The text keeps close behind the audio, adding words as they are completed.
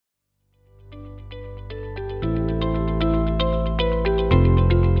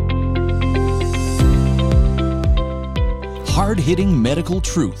hard-hitting medical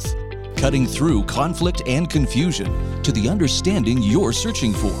truth, cutting through conflict and confusion to the understanding you're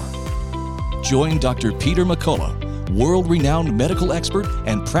searching for. Join Dr. Peter McCullough, world-renowned medical expert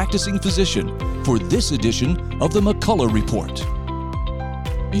and practicing physician, for this edition of the McCullough Report.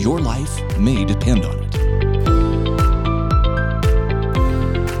 Your life may depend on it.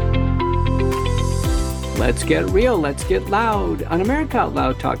 Let's get real, let's get loud. On America Out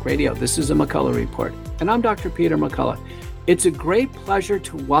Loud Talk Radio, this is a McCullough Report, and I'm Dr. Peter McCullough. It's a great pleasure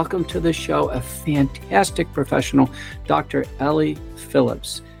to welcome to the show a fantastic professional, Dr. Ellie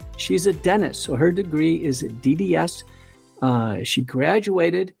Phillips. She's a dentist, so her degree is DDS. She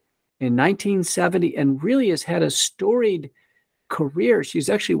graduated in 1970 and really has had a storied career. She's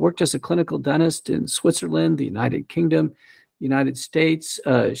actually worked as a clinical dentist in Switzerland, the United Kingdom, United States.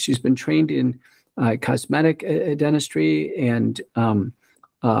 She's been trained in cosmetic dentistry and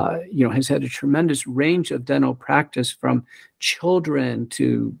has had a tremendous range of dental practice, from children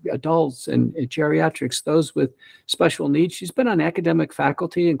to adults and geriatrics, those with special needs. She's been on academic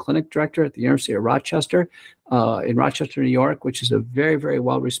faculty and clinic director at the University of Rochester, in Rochester, New York, which is a very, very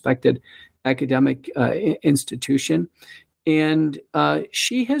well-respected academic institution. And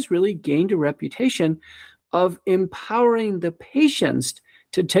she has really gained a reputation of empowering the patients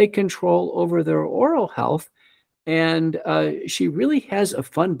to take control over their oral health. And she really has a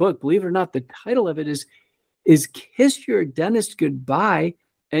fun book. Believe it or not, the title of it is Kiss Your Dentist Goodbye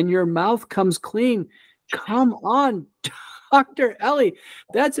and Your Mouth Comes Clean. Come on, Dr. Ellie.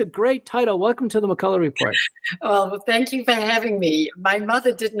 That's a great title. Welcome to the McCullough Report. Well, thank you for having me. My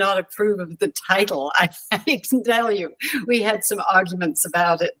mother did not approve of the title. I can tell you, we had some arguments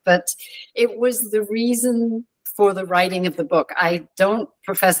about it, but it was the reason for the writing of the book. I don't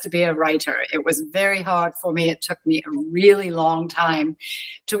profess to be a writer. It was very hard for me. It took me a really long time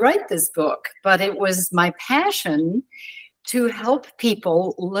to write this book, but it was my passion to help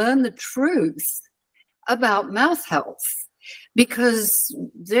people learn the truth about mouth health, because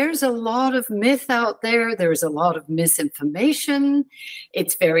there's a lot of myth out there. There's a lot of misinformation.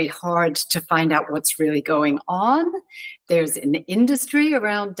 It's very hard to find out what's really going on. There's an industry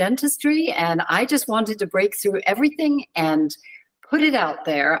around dentistry, and I just wanted to break through everything and put it out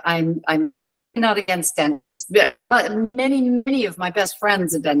there. I'm not against dentists, but many of my best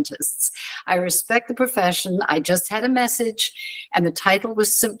friends are dentists. I respect the profession. I just had a message, and the title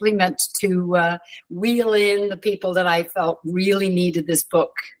was simply meant to wheel in the people that I felt really needed this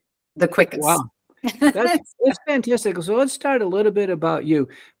book the quickest. Wow. That's fantastic. So let's start a little bit about you.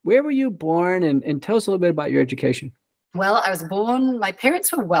 Where were you born, and tell us a little bit about your education? Well, I was born, my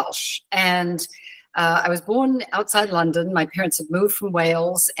parents were Welsh, and I was born outside London. My parents had moved from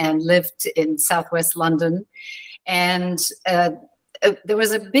Wales and lived in southwest London. And there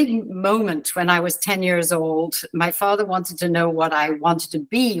was a big moment when I was 10 years old. My father wanted to know what I wanted to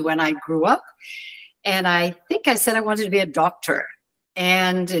be when I grew up. And I think I said I wanted to be a doctor.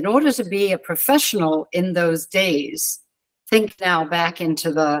 And in order to be a professional in those days, think now back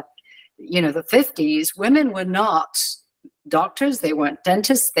into the 50s, women were not doctors, they weren't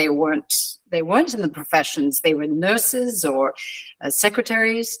dentists, they weren't in the professions. They were nurses or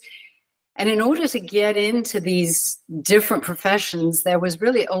secretaries. And in order to get into these different professions, there was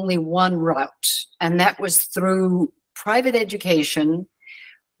really only one route, and that was through private education,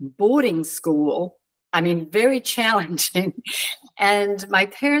 boarding school. I mean, very challenging. And my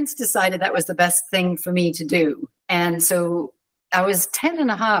parents decided that was the best thing for me to do. And so I was 10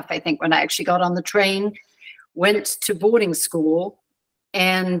 and a half, I think, when I actually got on the train, went to boarding school,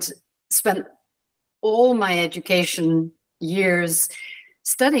 and spent all my education years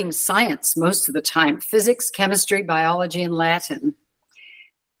studying science most of the time, physics, chemistry, biology, and Latin,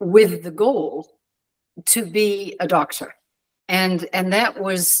 with the goal to be a doctor. And that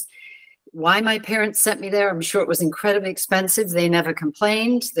was why my parents sent me there. I'm sure it was incredibly expensive. They never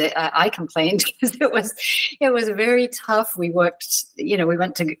complained. I complained because it was very tough. We worked, we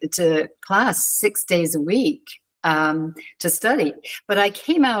went to class 6 days a week to study. But I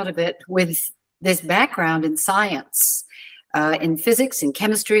came out of it with this background in science, in physics and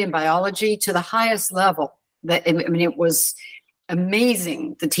chemistry and biology to the highest level. It was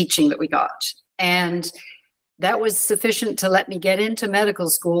amazing, the teaching that we got. And that was sufficient to let me get into medical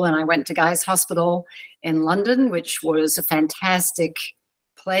school. And I went to Guy's Hospital in London, which was a fantastic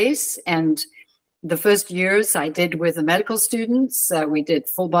place. And the first years I did with the medical students, we did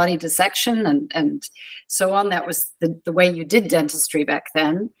full body dissection and so on. That was the way you did dentistry back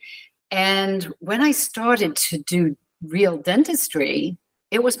then. And when I started to do real dentistry,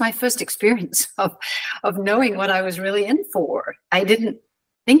 it was my first experience of knowing what I was really in for. I didn't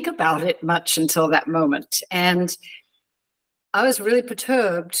think about it much until that moment. And I was really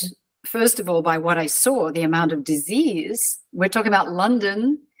perturbed, first of all, by what I saw, the amount of disease. We're talking about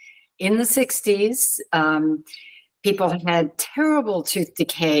London in the 60s. People had terrible tooth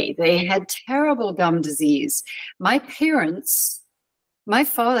decay. They had terrible gum disease. My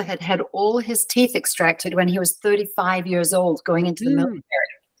father had had all his teeth extracted when he was 35 years old, going into the military.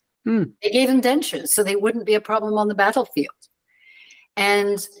 They gave him dentures so they wouldn't be a problem on the battlefield.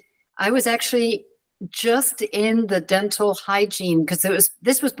 And I was actually just in the dental hygiene, because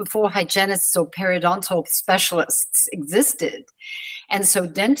this was before hygienists or periodontal specialists existed. And so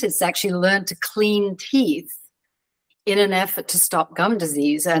dentists actually learned to clean teeth in an effort to stop gum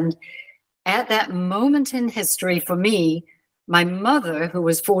disease. And at that moment in history for me, my mother, who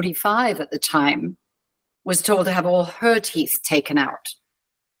was 45 at the time, was told to have all her teeth taken out.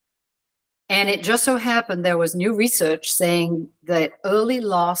 And it just so happened there was new research saying that early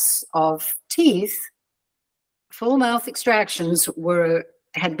loss of teeth, full mouth extractions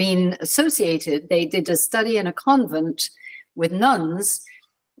had been associated. They did a study in a convent with nuns.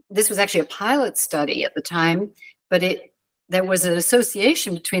 This was actually a pilot study at the time, but there was an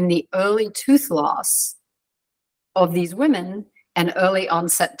association between the early tooth loss of these women and early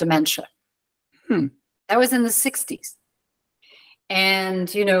onset dementia. That was in the 60s. And,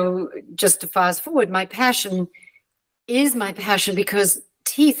 just to fast forward, my passion is my passion because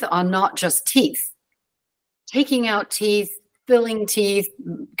teeth are not just teeth. Taking out teeth, filling teeth,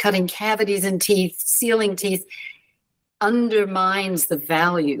 cutting cavities in teeth, sealing teeth undermines the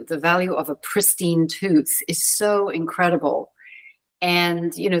value. The value of a pristine tooth is so incredible.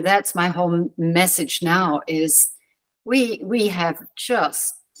 And, that's my whole message now is we have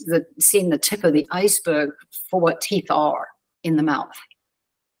just seen the tip of the iceberg for what teeth are in the mouth.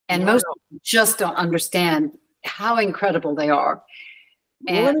 And most people just don't understand how incredible they are.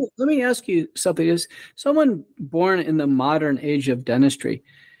 Well, let me ask you something. Is someone born in the modern age of dentistry,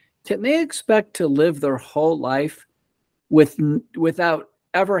 can they expect to live their whole life without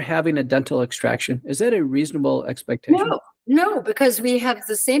ever having a dental extraction? Is that a reasonable expectation? No, because we have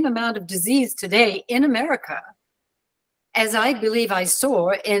the same amount of disease today in America as I believe I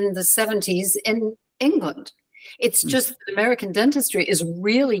saw in the 70s in England. It's just that American dentistry is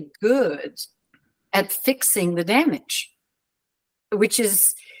really good at fixing the damage, which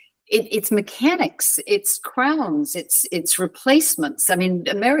is it's mechanics, it's crowns, it's replacements. I mean,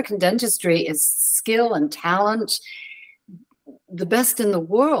 American dentistry is skill and talent, the best in the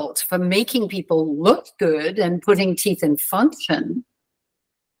world for making people look good and putting teeth in function.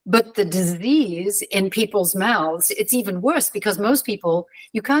 But the disease in people's mouths, it's even worse because most people,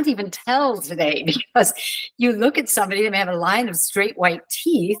 you can't even tell today because you look at somebody, they may have a line of straight white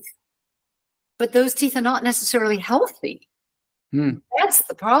teeth, but those teeth are not necessarily healthy. That's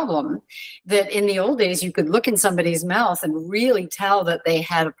the problem, that in the old days, you could look in somebody's mouth and really tell that they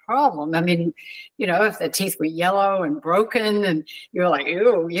had a problem. I mean, if their teeth were yellow and broken and you're like,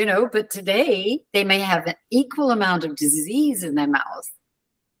 ew, but today they may have an equal amount of disease in their mouth,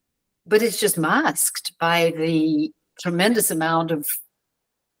 but it's just masked by the tremendous amount of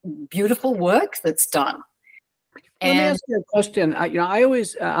beautiful work that's done. Let me ask you a question. I'm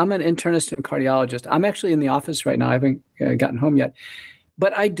an internist and cardiologist. I'm actually in the office right now. I haven't gotten home yet,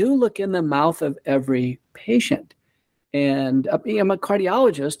 but I do look in the mouth of every patient. And I'm a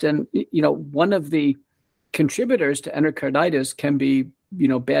cardiologist, and one of the contributors to endocarditis can be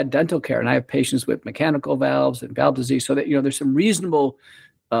bad dental care. And I have patients with mechanical valves and valve disease, so that there's some reasonable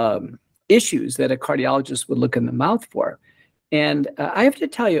issues that a cardiologist would look in the mouth for. And I have to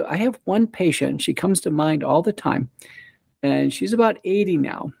tell you, I have one patient, she comes to mind all the time, and she's about 80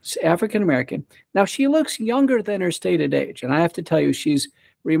 now. She's African-American. Now, she looks younger than her stated age, and I have to tell you, she's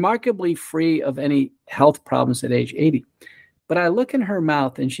remarkably free of any health problems at age 80. But I look in her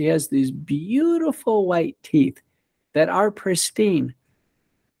mouth, and she has these beautiful white teeth that are pristine.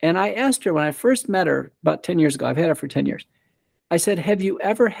 And I asked her when I first met her about 10 years ago, I've had her for 10 years, I said, have you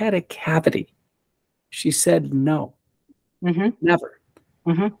ever had a cavity? She said, no. Never.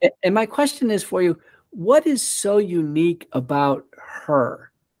 And my question is for you, what is so unique about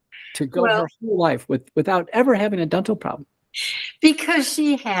her to go her whole life without ever having a dental problem? Because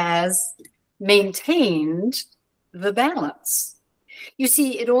she has maintained the balance. You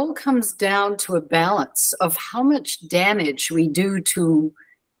see, it all comes down to a balance of how much damage we do to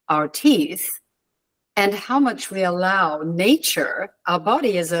our teeth and how much we allow nature. Our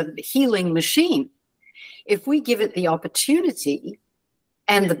body is a healing machine. If we give it the opportunity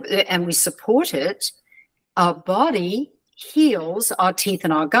and we support it, our body heals our teeth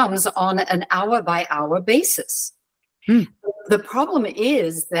and our gums on an hour-by-hour basis. The problem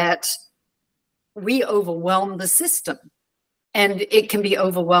is that we overwhelm the system. And it can be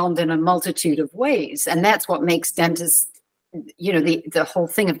overwhelmed in a multitude of ways. And that's what makes dentists, the whole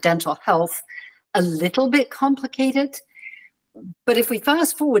thing of dental health a little bit complicated. But if we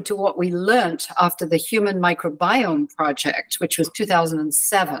fast forward to what we learned after the Human Microbiome Project, which was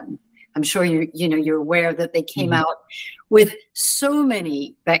 2007, I'm sure you're aware that they came out with so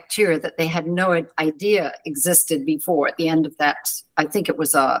many bacteria that they had no idea existed before. At the end of that, I think it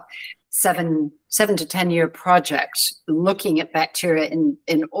was a 7 to 10 year project looking at bacteria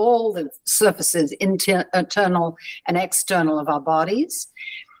in all the surfaces, internal and external of our bodies.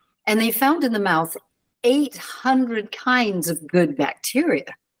 And they found in the mouth 800 kinds of good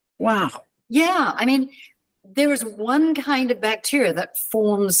bacteria. Wow. Yeah. I mean, there is one kind of bacteria that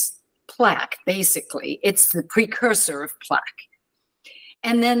forms plaque, basically. It's the precursor of plaque.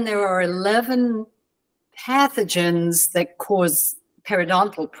 And then there are 11 pathogens that cause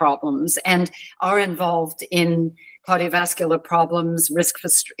periodontal problems and are involved in cardiovascular problems,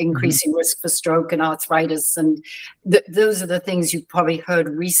 increasing risk for stroke and arthritis. And those are the things you've probably heard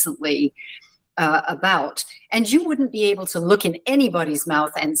recently about. And you wouldn't be able to look in anybody's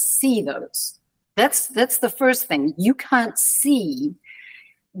mouth and see those. That's the first thing. You can't see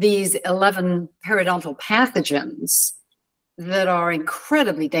these 11 periodontal pathogens that are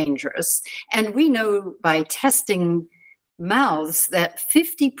incredibly dangerous. And we know by testing mouths that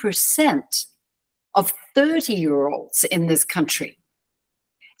 50% of 30-year-olds in this country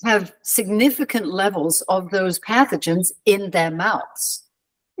have significant levels of those pathogens in their mouths.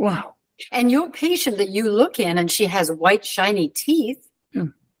 Wow. And your patient that you look in and she has white, shiny teeth,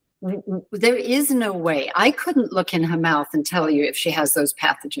 there is no way. I couldn't look in her mouth and tell you if she has those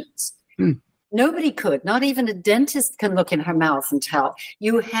pathogens. Nobody could. Not even a dentist can look in her mouth and tell.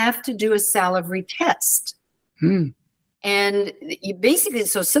 You have to do a salivary test. And basically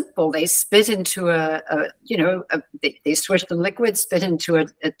it's so simple. They spit into they swish the liquid, spit into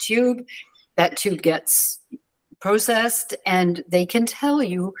a tube. That tube gets processed and they can tell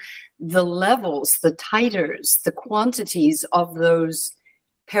you the levels, the titers, the quantities of those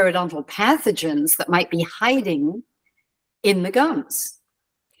periodontal pathogens that might be hiding in the gums.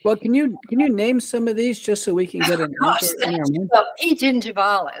 Well, can you name some of these just so we can get an answer in our mind? Well, P.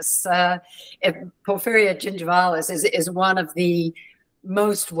 gingivalis, Porphyria gingivalis is one of the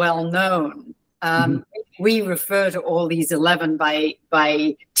most well-known. We refer to all these 11 by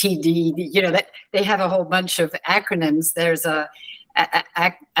TD. That they have a whole bunch of acronyms. There's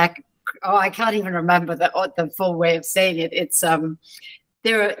I can't even remember the full way of saying it. It's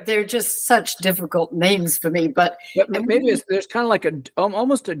they're just such difficult names for me. But maybe there's kind of like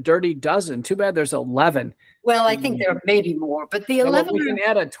almost a dirty dozen. Too bad there's 11. Well, I think there may be more, but the 11. We can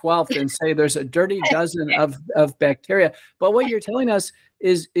add a 12th and say there's a dirty dozen of bacteria. But what you're telling us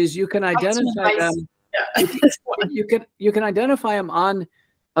is you can identify them. You can identify them on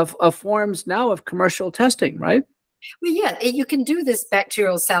of forms now of commercial testing, right? Well, yeah, you can do this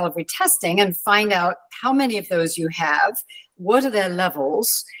bacterial salivary testing and find out how many of those you have, what are their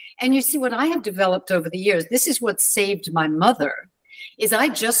levels. And you see what I have developed over the years. This is what saved my mother, is I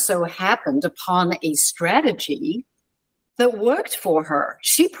just so happened upon a strategy that worked for her.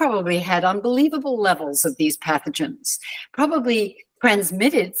 She probably had unbelievable levels of these pathogens, probably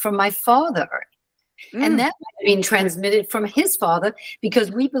transmitted from my father. And that might have been transmitted from his father because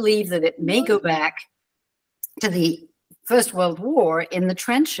we believe that it may go back to the First World War in the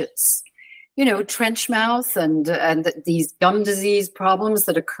trenches. Trench mouth and these gum disease problems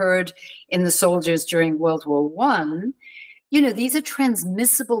that occurred in the soldiers during World War I. These are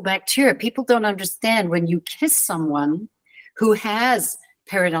transmissible bacteria. People don't understand when you kiss someone who has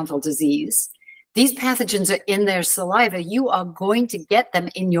periodontal disease, these pathogens are in their saliva. You are going to get them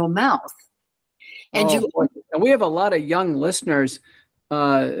in your mouth. And we have a lot of young listeners,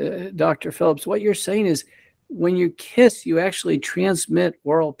 Dr. Phillips. What you're saying is when you kiss, you actually transmit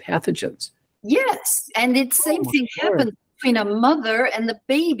oral pathogens. Yes. And the same thing happens between a mother and the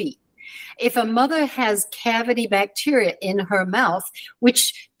baby. If a mother has cavity bacteria in her mouth,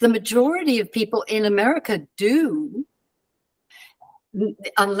 which the majority of people in America do,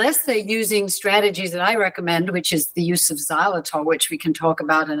 unless they're using strategies that I recommend, which is the use of Xylitol, which we can talk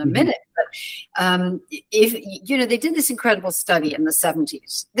about in a minute. But if they did this incredible study in the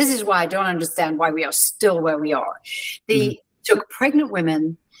 70s. This is why I don't understand why we are still where we are. They took pregnant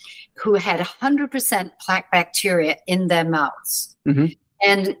women who had 100% plaque bacteria in their mouths.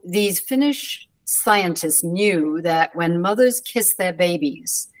 And these Finnish scientists knew that when mothers kiss their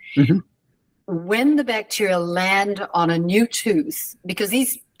babies, when the bacteria land on a new tooth, because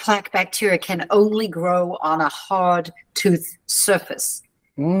these plaque bacteria can only grow on a hard tooth surface.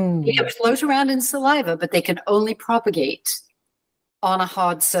 They can float around in saliva, but they can only propagate on a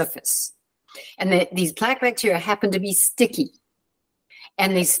hard surface. And these plaque bacteria happen to be sticky.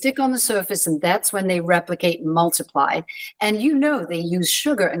 And they stick on the surface, and that's when they replicate and multiply. And they use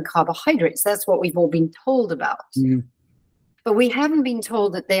sugar and carbohydrates. That's what we've all been told about. Mm. But we haven't been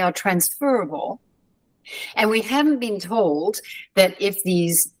told that they are transferable. And we haven't been told that if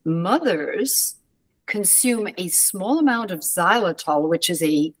these mothers consume a small amount of xylitol, which is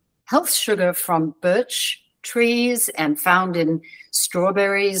a health sugar from birch trees and found in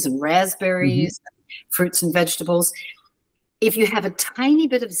strawberries and raspberries, fruits and vegetables, if you have a tiny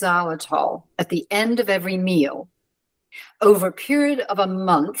bit of xylitol at the end of every meal, over a period of a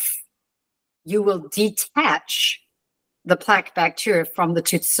month, you will detach the plaque bacteria from the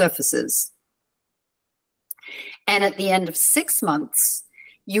tooth surfaces. And at the end of 6 months,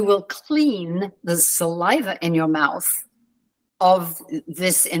 you will clean the saliva in your mouth of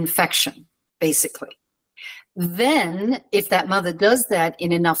this infection, basically. Then, if that mother does that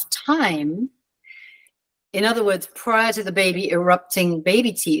in enough time, in other words, prior to the baby erupting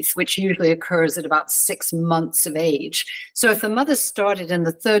baby teeth, which usually occurs at about 6 months of age. So if the mother started in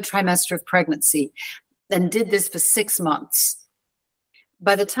the 3rd trimester of pregnancy and did this for 6 months,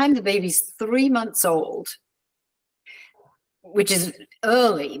 by the time the baby's 3 months old, which is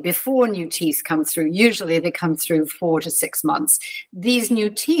early, before new teeth come through, usually they come through 4 to 6 months, these new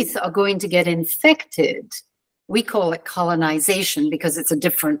teeth are going to get infected. We call it colonization because it's a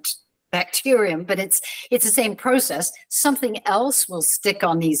different bacterium, but it's the same process. Something else will stick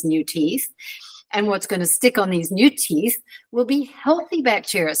on these new teeth, and what's going to stick on these new teeth will be healthy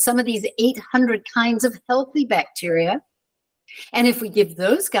bacteria, some of these 800 kinds of healthy bacteria. And if we give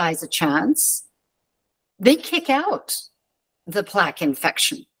those guys a chance, they kick out the plaque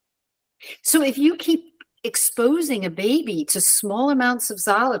infection. So if you keep exposing a baby to small amounts of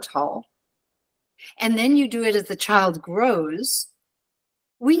xylitol, and then you do it as the child grows,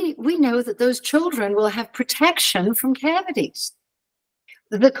 we know that those children will have protection from cavities.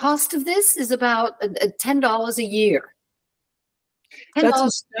 The cost of this is about $10 a year. That's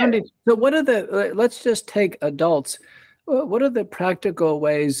astounding. So what are let's just take adults. What are the practical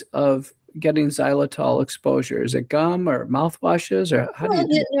ways of getting xylitol exposure? Is it gum or mouthwashes, or how do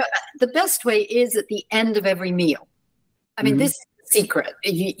you? The best way is at the end of every meal. I mean, this is the secret.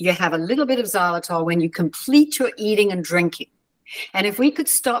 You have a little bit of xylitol when you complete your eating and drinking. And if we could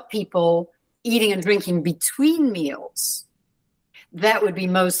stop people eating and drinking between meals, that would be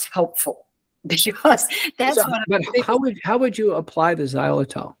most helpful, because that's how would you apply the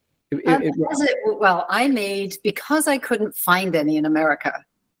xylitol? Because I couldn't find any in America.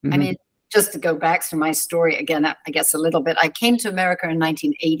 I mean, just to go back to my story again, I guess a little bit, I came to America in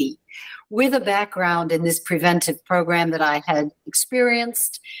 1980 with a background in this preventive program that I had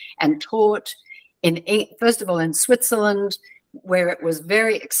experienced and taught first of all, in Switzerland, where it was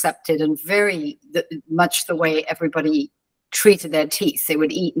very accepted and very much the way everybody treated their teeth. They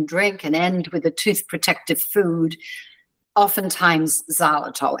would eat and drink and end with a tooth protective food, oftentimes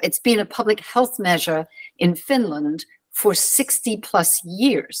xylitol. It's been a public health measure in Finland for 60 plus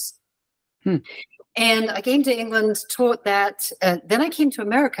years. And I came to England, taught that. Then I came to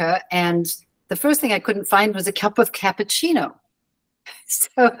America, and the first thing I couldn't find was a cup of cappuccino.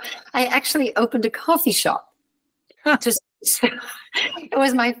 So I actually opened a coffee shop. It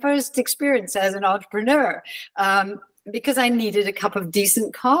was my first experience as an entrepreneur, because I needed a cup of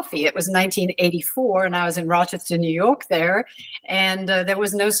decent coffee. It was 1984, and I was in Rochester, New York there, and there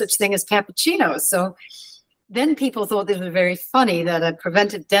was no such thing as cappuccino. So then people thought this was very funny that a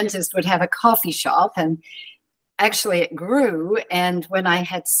preventive dentist would have a coffee shop, and actually it grew. And when I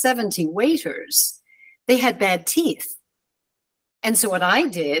had 70 waiters, they had bad teeth. And so what I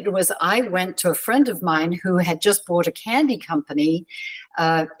did was I went to a friend of mine who had just bought a candy company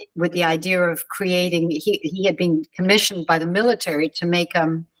with the idea of creating, he had been commissioned by the military to make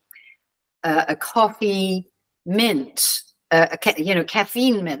a coffee mint,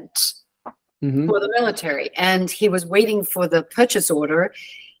 caffeine mint for the military. And he was waiting for the purchase order.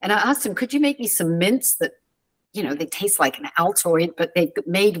 And I asked him, could you make me some mints that, they taste like an Altoid, but they're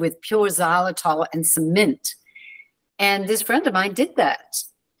made with pure xylitol and some mint. And this friend of mine did that.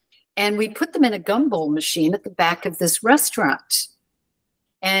 And we put them in a gumball machine at the back of this restaurant.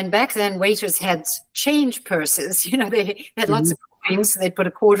 And back then, waiters had change purses. They had lots of coins. So they'd put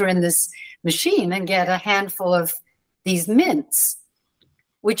a quarter in this machine and get a handful of these mints,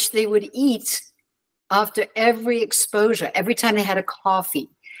 which they would eat after every exposure, every time they had a coffee.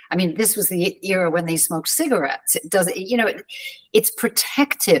 I mean, this was the era when they smoked cigarettes. It's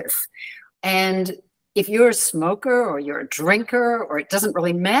protective. And if you're a smoker or you're a drinker, or it doesn't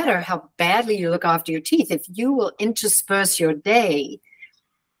really matter how badly you look after your teeth, if you will intersperse your day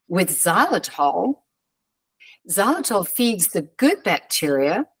with xylitol, xylitol feeds the good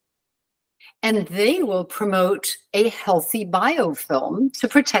bacteria, and they will promote a healthy biofilm to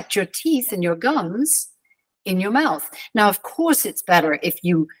protect your teeth and your gums in your mouth. Now, of course, it's better if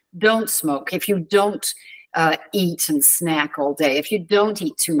you don't smoke, if you don't eat and snack all day, if you don't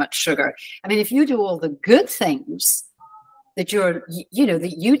eat too much sugar. I mean, if you do all the good things that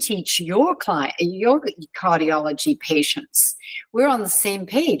that you teach your client, your cardiology patients, we're on the same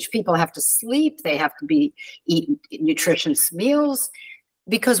page. People have to sleep, they have to be eating nutritious meals,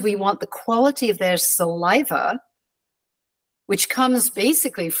 because we want the quality of their saliva, which comes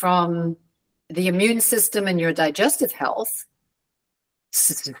basically from the immune system and your digestive health,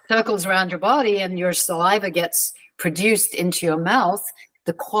 circles around your body, and your saliva gets produced into your mouth.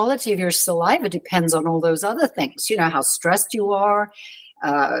 The quality of your saliva depends on all those other things. You know, how stressed you are,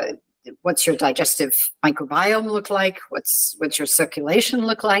 what's your digestive microbiome look like, what's your circulation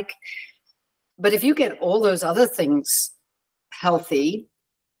look like. But if you get all those other things healthy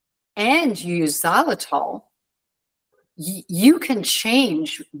and you use xylitol, you can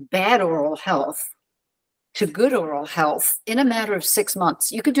change bad oral health to good oral health in a matter of 6 months.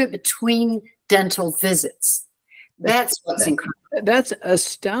 You could do it between dental visits. That's what's incredible. That's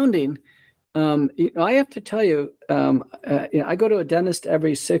astounding. I have to tell you, I go to a dentist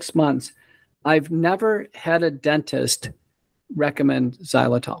every 6 months. I've never had a dentist recommend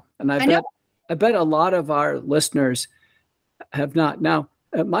xylitol, and I bet a lot of our listeners have not. Now,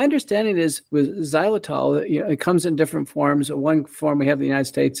 my understanding is with xylitol, it comes in different forms. One form we have in the United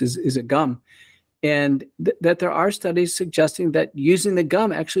States is a gum. And that there are studies suggesting that using the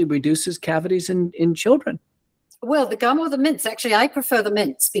gum actually reduces cavities in children. Well, the gum or the mints. Actually, I prefer the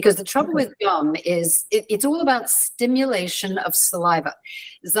mints, because the trouble with gum is it's all about stimulation of saliva.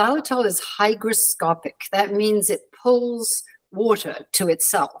 Xylitol is hygroscopic. That means it pulls water to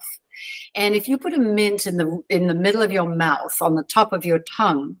itself. And if you put a mint in the middle of your mouth, on the top of your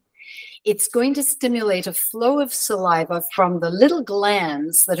tongue, it's going to stimulate a flow of saliva from the little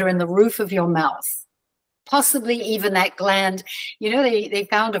glands that are in the roof of your mouth. Possibly even that gland. You know, they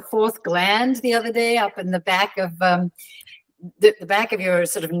found a fourth gland the other day up in the back of the back of your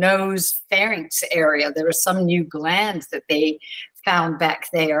sort of nose pharynx area. There was some new gland that they found back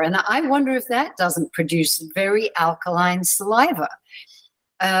there. And I wonder if that doesn't produce very alkaline saliva.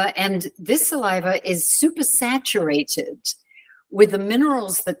 And this saliva is super saturated with the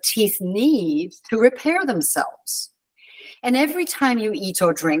minerals that teeth need to repair themselves. And every time you eat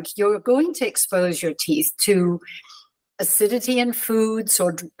or drink, you're going to expose your teeth to acidity in foods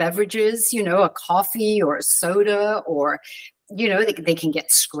or beverages, a coffee or a soda, or, they can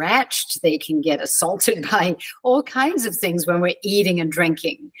get scratched. They can get assaulted by all kinds of things when we're eating and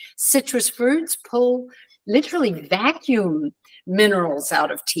drinking. Citrus fruits literally vacuum minerals out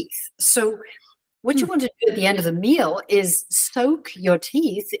of teeth. So what you want to do at the end of the meal is soak your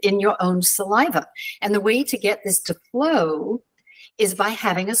teeth in your own saliva. And the way to get this to flow is by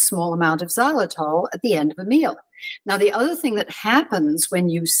having a small amount of xylitol at the end of a meal. Now, the other thing that happens when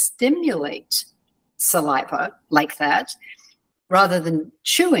you stimulate saliva like that, rather than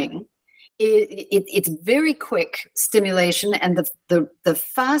chewing, it's very quick stimulation, and the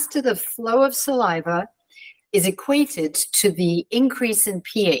faster the flow of saliva is equated to the increase in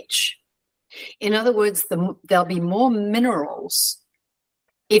pH. In other words, there'll be more minerals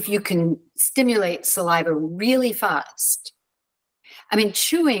if you can stimulate saliva really fast. I mean,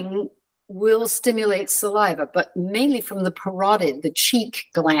 chewing will stimulate saliva, but mainly from the parotid, the cheek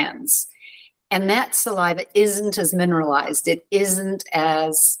glands. And that saliva isn't as mineralized.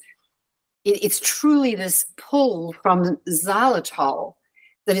 It's truly this pull from xylitol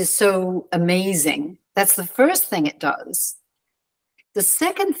that is so amazing. That's the first thing it does. The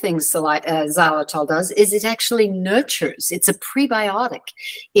second thing xylitol does is it actually nurtures. It's a prebiotic.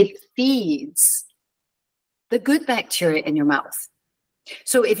 It feeds the good bacteria in your mouth.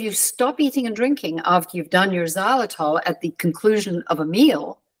 So if you stop eating and drinking after you've done your xylitol at the conclusion of a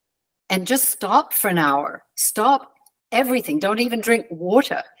meal, and just stop for an hour, stop everything, don't even drink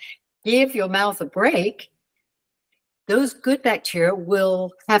water, give your mouth a break, those good bacteria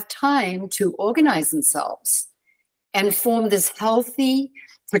will have time to organize themselves and form this healthy,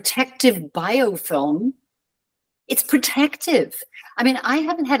 protective biofilm. It's protective. I mean, I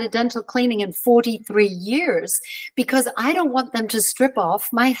haven't had a dental cleaning in 43 years because I don't want them to strip off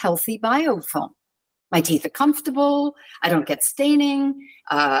my healthy biofilm. My teeth are comfortable. I don't get staining.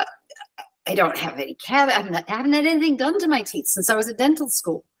 I don't have any cavity. I haven't had anything done to my teeth since I was at dental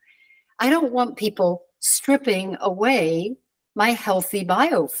school. I don't want people stripping away my healthy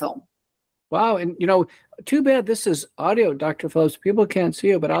biofilm. Wow. And, too bad this is audio, Dr. Phillips. People can't see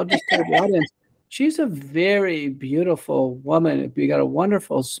you, but I'll just tell the audience. She's a very beautiful woman. You got a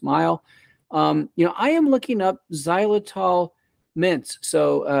wonderful smile. I am looking up xylitol mints.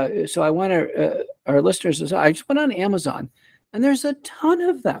 So I want our listeners to say, I just went on Amazon and there's a ton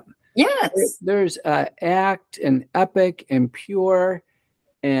of them. Yes. There's Act and Epic and Pure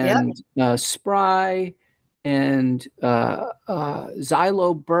and Spry and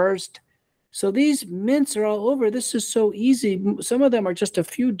Xylo Burst. So these mints are all over. This is so easy. Some of them are just a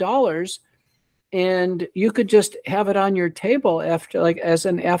few dollars. And you could just have it on your table as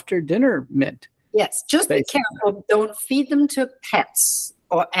an after dinner mint. Yes, just basically. Be careful. Don't feed them to pets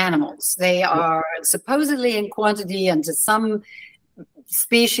or animals. They are supposedly in quantity, and to some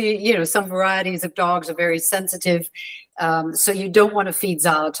species, some varieties of dogs are very sensitive. So you don't want to feed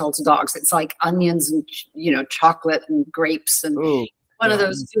xylitol to dogs. It's like onions and, chocolate and grapes and one of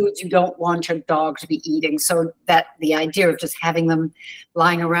those foods you don't want your dog to be eating. So that the idea of just having them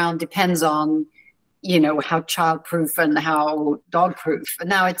lying around depends on how childproof and how dog-proof. And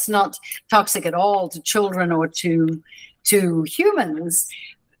now it's not toxic at all to children or to humans.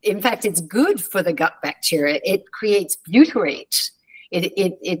 In fact, it's good for the gut bacteria. It creates butyrate.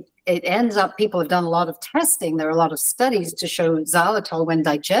 It ends up, people have done a lot of testing. There are a lot of studies to show xylitol, when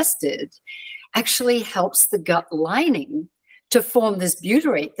digested, actually helps the gut lining to form this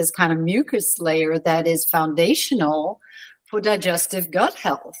butyrate, this kind of mucus layer that is foundational for digestive gut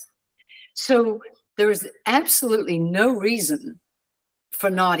health. So there is absolutely no reason for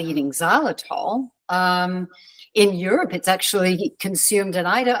not eating xylitol. In Europe, it's actually consumed, and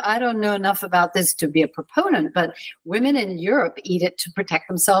I don't know enough about this to be a proponent, but women in Europe eat it to protect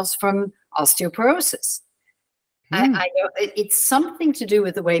themselves from osteoporosis. I know it's something to do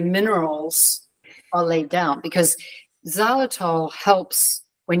with the way minerals are laid down, because xylitol helps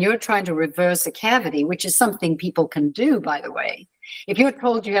when you're trying to reverse a cavity, which is something people can do, by the way. If you're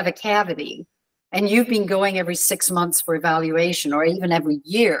told you have a cavity, and you've been going every 6 months for evaluation, or even every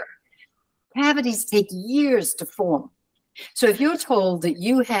year, cavities take years to form. So if you're told that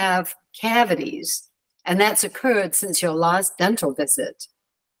you have cavities and that's occurred since your last dental visit,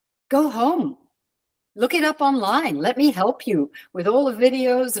 go home. Look it up online. Let me help you with all the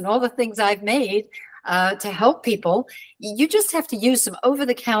videos and all the things I've made to help people. You just have to use some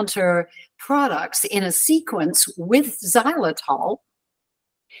over-the-counter products in a sequence with xylitol,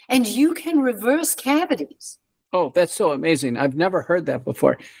 and you can reverse cavities. Oh, that's so amazing. I've never heard that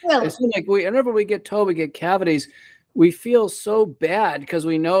before. Well, it seems like whenever we get told we get cavities, we feel so bad because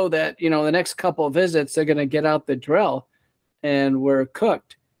we know that, the next couple of visits, they're going to get out the drill and we're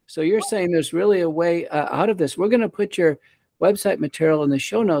cooked. So you're saying there's really a way out of this. We're going to put your website material in the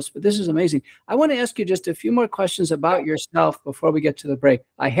show notes, but this is amazing. I want to ask you just a few more questions about yourself before we get to the break.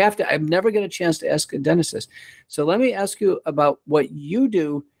 I've never get a chance to ask a dentist. So let me ask you about what you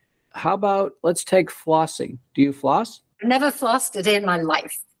do. How about, let's take flossing. Do you floss? Never flossed a day in my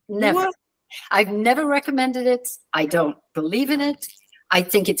life. Never. What? I've never recommended it. I don't believe in it. I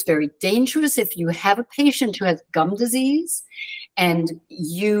think it's very dangerous if you have a patient who has gum disease and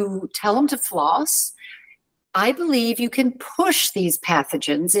you tell them to floss. I believe you can push these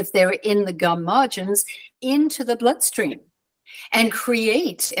pathogens, if they're in the gum margins, into the bloodstream and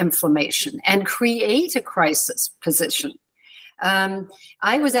create inflammation and create a crisis position.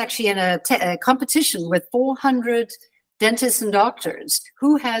 I was actually in a competition with 400 dentists and doctors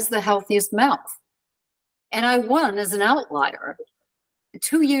who has the healthiest mouth. And I won as an outlier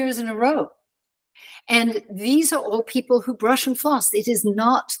 2 years in a row. And these are all people who brush and floss. It is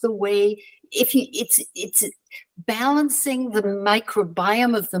not the way, it's balancing the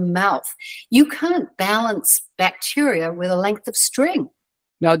microbiome of the mouth. You can't balance bacteria with a length of string.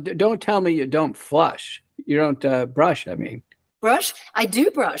 Now, don't tell me you don't flush. You don't brush, I mean. Brush? I do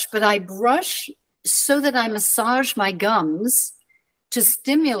brush, but I brush so that I massage my gums to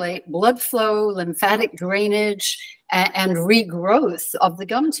stimulate blood flow, lymphatic drainage, and regrowth of the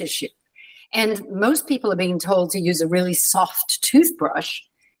gum tissue. And most people are being told to use a really soft toothbrush.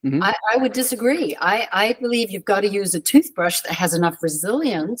 Mm-hmm. I would disagree. I believe you've got to use a toothbrush that has enough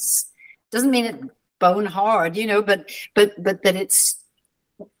resilience. Doesn't mean it's bone hard, but that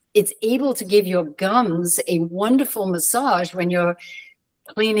it's able to give your gums a wonderful massage when you're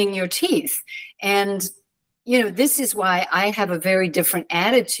cleaning your teeth. And, this is why I have a very different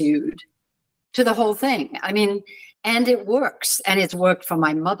attitude to the whole thing. I mean, and it works. And it's worked for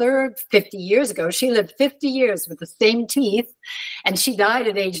my mother 50 years ago. She lived 50 years with the same teeth. And she died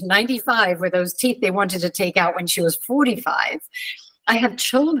at age 95 with those teeth they wanted to take out when she was 45. I have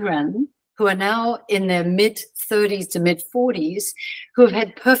children who are now in their mid 30s to mid 40s who have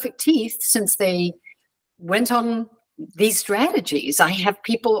had perfect teeth since they went on these strategies. I have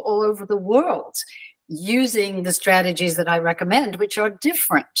people all over the world using the strategies that I recommend, which are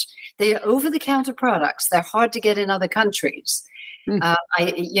different. They are over-the-counter products. They're hard to get in other countries.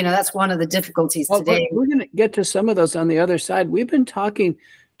 That's one of the difficulties today. We're going to get to some of those on the other side. We've been talking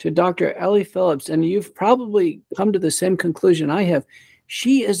to Dr. Ellie Phillips, and you've probably come to the same conclusion I have.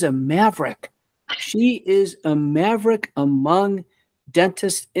 She is a maverick. She is a maverick among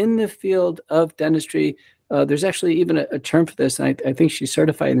dentists in the field of dentistry. There's actually even a term for this, and I think she's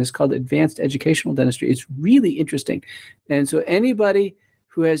certified in this, called advanced educational dentistry. It's really interesting. And so anybody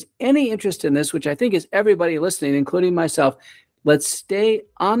who has any interest in this, which I think is everybody listening, including myself, let's stay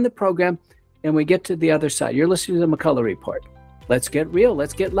on the program and we get to the other side. You're listening to the McCullough Report. Let's get real.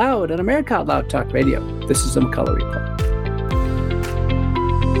 Let's get loud on America Out Loud Talk Radio. This is the McCullough Report.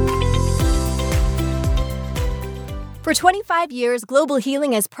 For 25 years, Global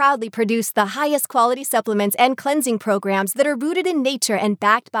Healing has proudly produced the highest quality supplements and cleansing programs that are rooted in nature and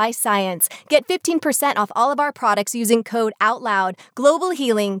backed by science. Get 15% off all of our products using code OUTLOUD. Global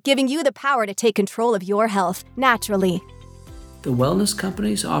Healing, giving you the power to take control of your health naturally. The Wellness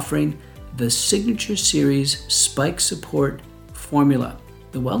Company is offering the Signature Series Spike Support Formula.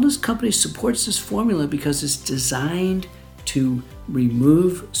 The Wellness Company supports this formula because it's designed to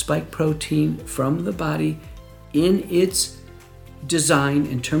remove spike protein from the body in its design.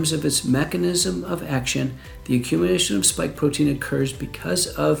 In terms of its mechanism of action, the accumulation of spike protein occurs because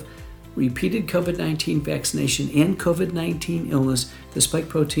of repeated COVID-19 vaccination and COVID-19 illness. The spike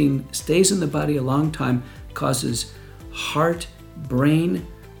protein stays in the body a long time, causes heart, brain,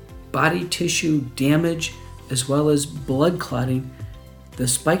 body tissue damage, as well as blood clotting. The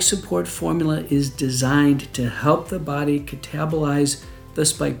spike support formula is designed to help the body catabolize the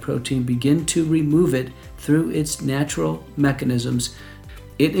spike protein, begin to remove it through its natural mechanisms.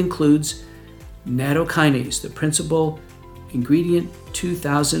 It includes nattokinase, the principal ingredient,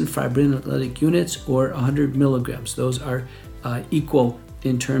 2,000 fibrinolytic units or 100 milligrams. Those are equal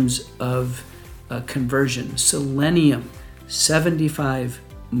in terms of conversion. Selenium, 75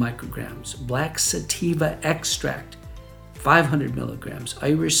 micrograms. Black sativa extract, 500 milligrams.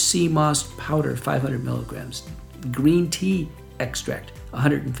 Irish sea moss powder, 500 milligrams. Green tea extract,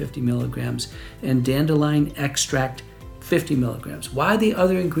 150 milligrams, and dandelion extract, 50 milligrams. Why the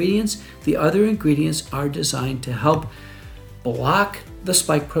other ingredients? The other ingredients are designed to help block the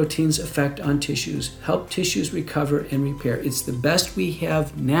spike protein's effect on tissues, help tissues recover and repair. It's the best we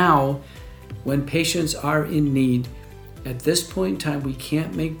have now when patients are in need. At this point in time, we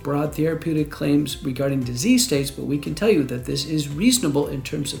can't make broad therapeutic claims regarding disease states, but we can tell you that this is reasonable in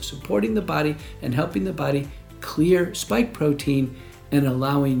terms of supporting the body and helping the body clear spike protein and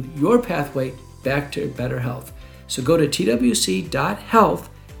allowing your pathway back to better health. So go to twc.health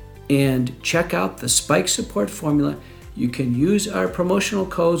and check out the spike support formula. You can use our promotional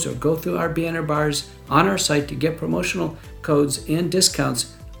codes or go through our banner bars on our site to get promotional codes and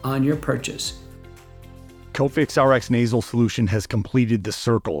discounts on your purchase. Cofix RX Nasal Solution has completed the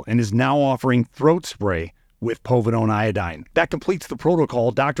circle and is now offering throat spray with povidone iodine. That completes the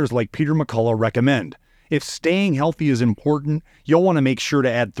protocol doctors like Peter McCullough recommend. If staying healthy is important, you'll want to make sure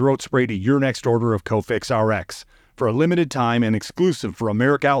to add throat spray to your next order of Cofix RX. For a limited time and exclusive for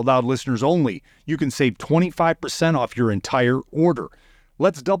America Out Loud listeners only, you can save 25% off your entire order.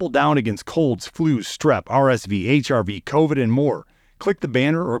 Let's double down against colds, flus, strep, RSV, HRV, COVID, and more. Click the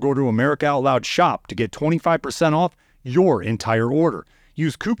banner or go to America Out Loud shop to get 25% off your entire order.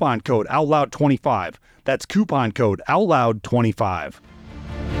 Use coupon code OUTLOUD25. That's coupon code OUTLOUD25.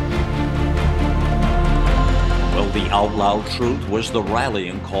 Well, the Out Loud Truth was the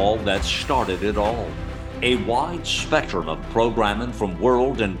rallying call that started it all. A wide spectrum of programming from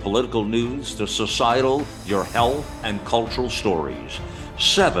world and political news to societal, your health, and cultural stories.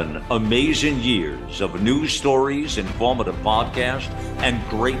 7 amazing years of news stories, informative podcasts, and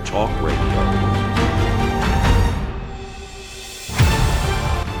great talk radio.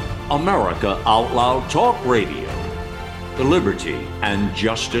 America Out Loud Talk Radio. Liberty and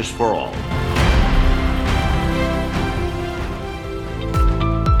justice for all.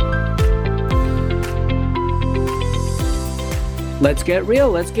 Let's get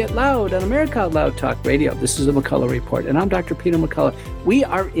real, let's get loud on America Out Loud Talk Radio. This is the McCullough Report, and I'm Dr. Peter McCullough. We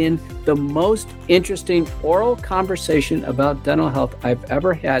are in the most interesting oral conversation about dental health I've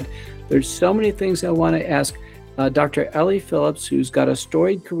ever had. There's so many things I want to ask Dr. Ellie Phillips, who's got a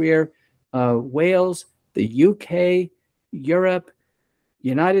storied career, Wales, the UK, Europe,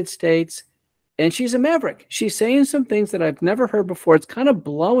 United States, And she's a maverick. She's saying some things that I've never heard before. It's kind of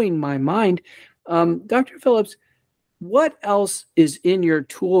blowing my mind. Dr. Phillips, what else is in your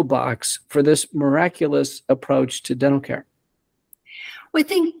toolbox for this miraculous approach to dental care? Well, I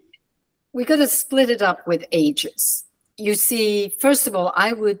think we got to split it up with ages. You see, first of all,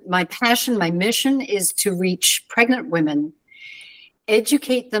 my passion, my mission is to reach pregnant women,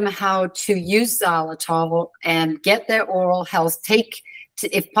 educate them how to use xylitol and get their oral health,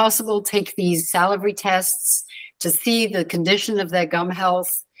 if possible, take these salivary tests to see the condition of their gum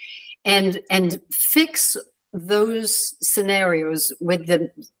health and fix those scenarios with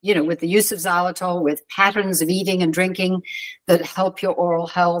the use of xylitol, with patterns of eating and drinking that help your oral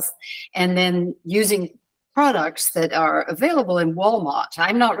health, and then using products that are available in Walmart.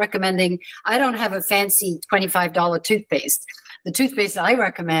 I'm not recommending, I don't have a fancy $25 toothpaste. The toothpaste I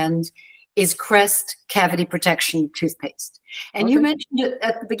recommend is Crest Cavity Protection toothpaste. And you mentioned it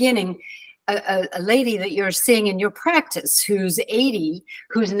at the beginning, a lady that you're seeing in your practice who's 80,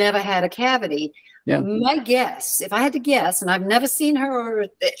 who's never had a cavity. Yeah. My guess, if I had to guess, and I've never seen her or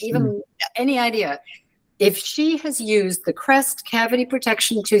even any idea, if she has used the Crest Cavity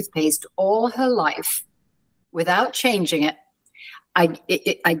Protection toothpaste all her life without changing it,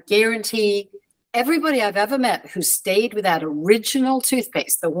 I guarantee everybody I've ever met who stayed with that original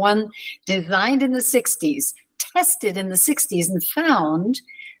toothpaste, the one designed in the 60s, tested in the 60s, and found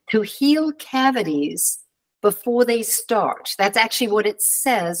to heal cavities before they start. That's actually what it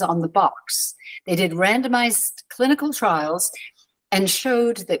says on the box. They did randomized clinical trials and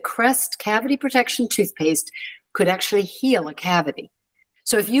showed that Crest Cavity Protection toothpaste could actually heal a cavity.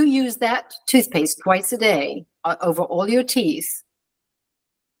 So if you use that toothpaste twice a day over all your teeth,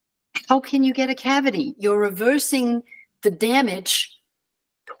 how can you get a cavity? You're reversing the damage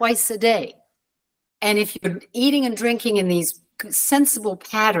twice a day. And if you're eating and drinking in these sensible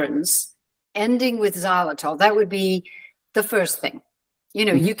patterns, ending with xylitol, that would be the first thing.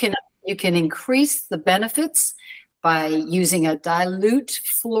 You can increase the benefits by using a dilute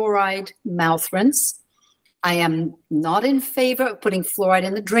fluoride mouth rinse. I am not in favor of putting fluoride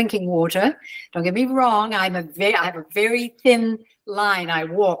in the drinking water. Don't get me wrong. I have a very thin line I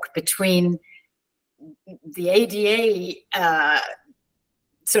walk between the ADA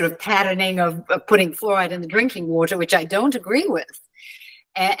sort of patterning of putting fluoride in the drinking water, which I don't agree with.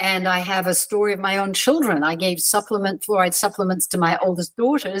 And I have a story of my own children. I gave fluoride supplements to my oldest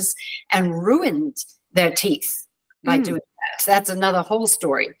daughters and ruined their teeth by doing that. That's another whole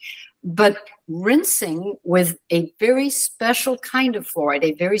story. But rinsing with a very special kind of fluoride,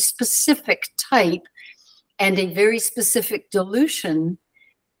 a very specific type, and a very specific dilution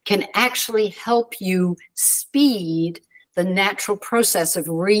can actually help you speed the natural process of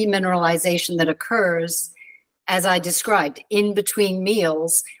remineralization that occurs, as I described, in between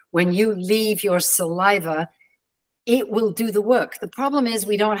meals. When you leave your saliva, it will do the work. The problem is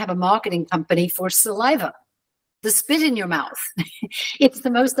we don't have a marketing company for saliva. The spit in your mouth. It's the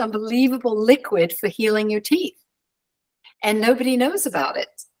most unbelievable liquid for healing your teeth. And nobody knows about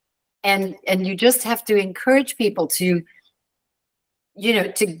it. And you just have to encourage people to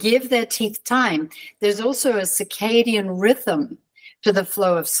give their teeth time. There's also a circadian rhythm to the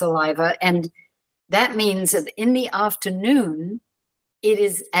flow of saliva. And that means that in the afternoon, it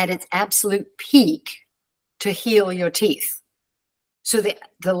is at its absolute peak to heal your teeth. So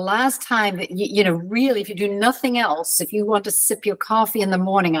the last time that, really, if you do nothing else, if you want to sip your coffee in the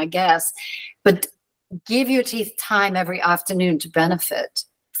morning, I guess, but give your teeth time every afternoon to benefit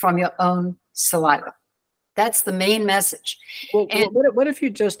from your own saliva. That's the main message. Well, what if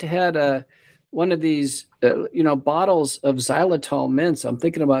you just had one of these, bottles of xylitol mints? I'm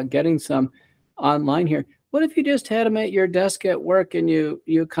thinking about getting some online here. What if you just had them at your desk at work and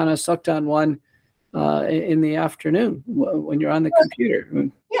you kind of sucked on one in the afternoon when you're on the computer?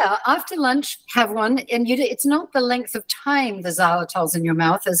 Yeah, after lunch, have one. And it's not the length of time the xylitol's in your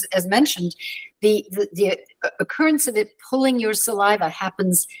mouth, as mentioned. The occurrence of it pulling your saliva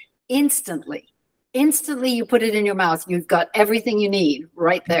happens instantly. Instantly, you put it in your mouth, you've got everything you need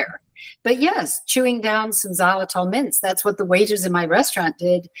right there. But yes, chewing down some xylitol mints, that's what the waiters in my restaurant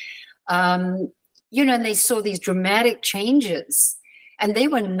did. And they saw these dramatic changes, and they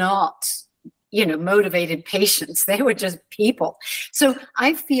were not motivated patients. They were just people. So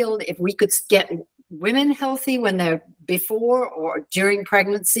I feel if we could get women healthy when they're before or during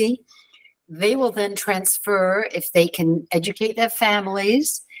pregnancy, they will then transfer if they can educate their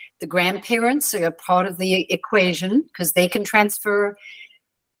families. The grandparents are a part of the equation because they can transfer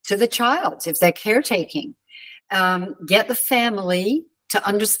to the child if they're caretaking. Get the family to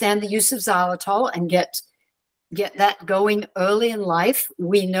understand the use of xylitol and get get that going early in life.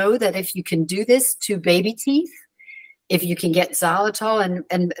 We know that if you can do this to baby teeth, if you can get xylitol,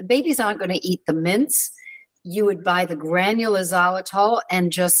 and babies aren't going to eat the mints, you would buy the granular xylitol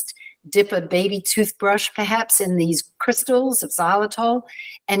and just dip a baby toothbrush perhaps in these crystals of xylitol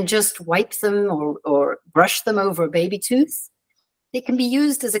and just wipe them or brush them over a baby tooth. It can be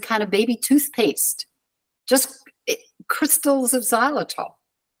used as a kind of baby toothpaste, just crystals of xylitol.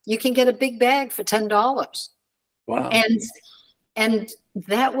 You can get a big bag for $10. Wow. And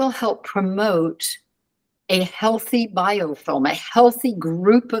that will help promote a healthy biofilm, a healthy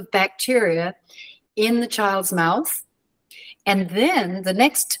group of bacteria in the child's mouth. And then the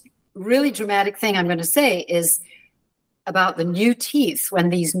next really dramatic thing I'm going to say is about the new teeth. When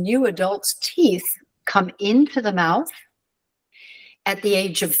these new adults' teeth come into the mouth at the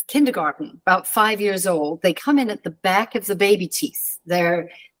age of kindergarten, about 5 years old, they come in at the back of the baby teeth.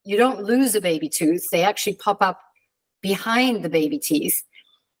 You don't lose a baby tooth. They actually pop up behind the baby teeth,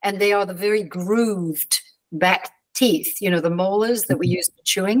 and they are the very grooved back teeth, the molars that we use for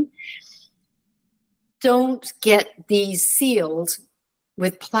chewing. Don't get these sealed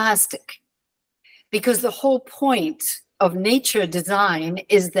with plastic, because the whole point of nature design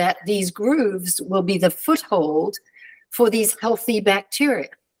is that these grooves will be the foothold for these healthy bacteria.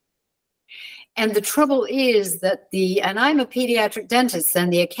 And the trouble is that and I'm a pediatric dentist,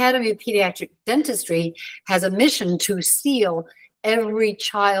 and the Academy of Pediatric Dentistry has a mission to seal every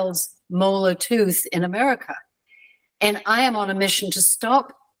child's molar tooth in America. And I am on a mission to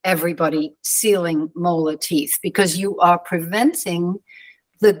stop everybody sealing molar teeth, because you are preventing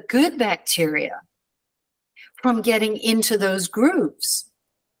the good bacteria from getting into those grooves.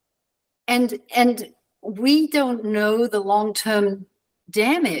 And we don't know the long-term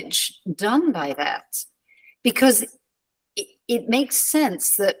damage done by that, because it makes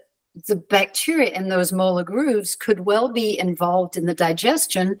sense that the bacteria in those molar grooves could well be involved in the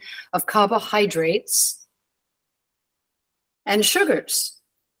digestion of carbohydrates and sugars.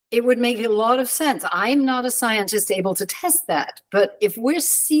 It would make a lot of sense. I'm not a scientist able to test that, but if we're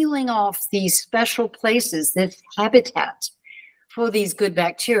sealing off these special places, this habitat for these good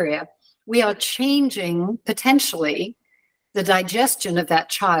bacteria, we are changing potentially the digestion of that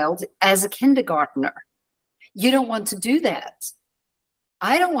child as a kindergartner. You don't want to do that.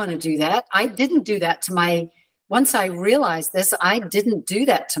 I don't want to do that. I didn't do that to once I realized this, I didn't do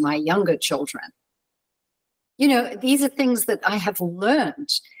that to my younger children. These are things that I have learned,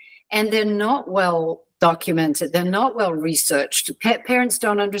 and they're not well documented. They're not well researched. Parents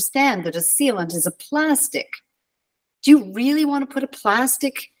don't understand that a sealant is a plastic. Do you really want to put a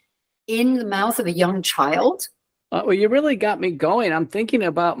plastic in the mouth of a young child? Well, you really got me going. I'm thinking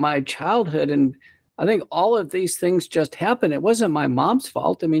about my childhood, and I think all of these things just happened. It wasn't my mom's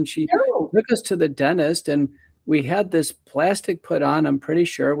fault. I mean, she took us to the dentist, and we had this plastic put on. I'm pretty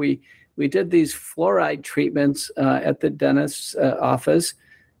sure we did these fluoride treatments at the dentist's office.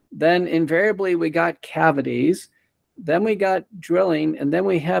 Then invariably we got cavities. Then we got drilling, and then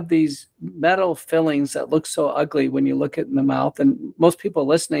we have these metal fillings that look so ugly when you look at it in the mouth. And most people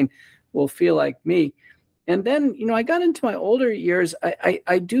listening will feel like me. And then, I got into my older years.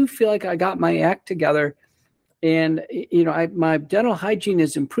 I do feel like I got my act together, and, my dental hygiene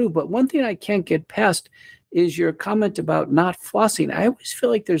has improved. But one thing I can't get past is your comment about not flossing. I always feel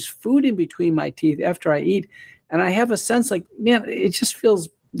like there's food in between my teeth after I eat. And I have a sense like, man, it just feels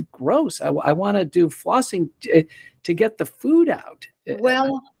gross. I want to do flossing to get the food out.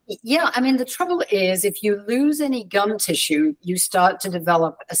 Well, yeah. I mean, the trouble is, if you lose any gum tissue, you start to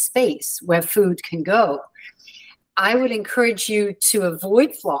develop a space where food can go. I would encourage you to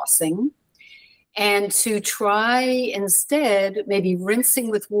avoid flossing and to try instead maybe rinsing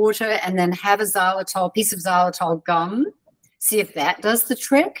with water and then have a piece of xylitol gum. See if that does the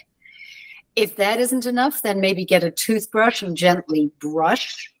trick. If that isn't enough, then maybe get a toothbrush and gently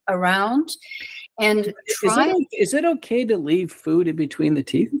brush around. And is it okay to leave food in between the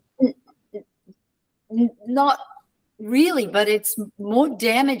teeth? Not really, but it's more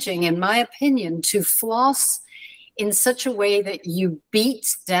damaging, in my opinion, to floss in such a way that you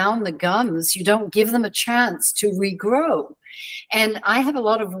beat down the gums. You don't give them a chance to regrow. And I have a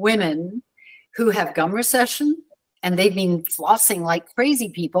lot of women who have gum recession, and they've been flossing like crazy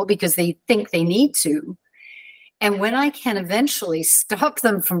people because they think they need to. And when I can eventually stop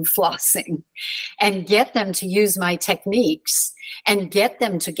them from flossing and get them to use my techniques and get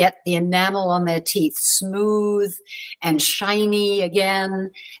them to get the enamel on their teeth smooth and shiny again,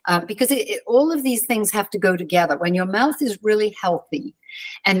 because all of these things have to go together. When your mouth is really healthy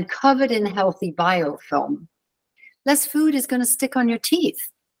and covered in healthy biofilm, less food is going to stick on your teeth.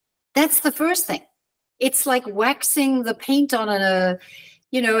 That's the first thing. It's like waxing the paint on an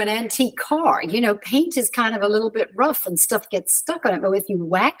antique car. Paint is kind of a little bit rough and stuff gets stuck on it. But if you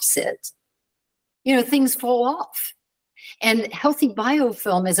wax it, things fall off. And healthy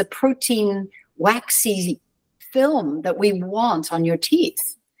biofilm is a protein waxy film that we want on your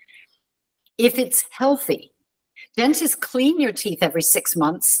teeth. If it's healthy, dentists clean your teeth every 6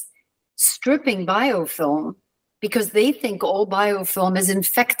 months, stripping biofilm because they think all biofilm is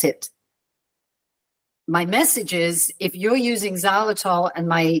infected. My message is, if you're using xylitol and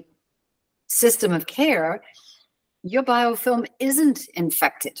my system of care, your biofilm isn't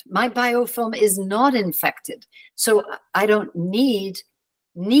infected. My biofilm is not infected. So I don't need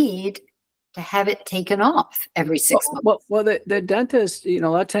to have it taken off every 6 months. Well, the dentist, a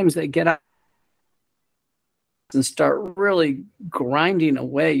lot of times they get out and start really grinding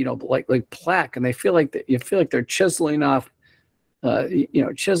away, like plaque, and they feel like you feel like they're chiseling off, I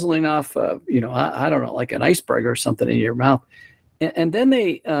don't know, like an iceberg or something in your mouth, and then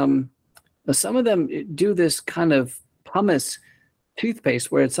they, some of them do this kind of pumice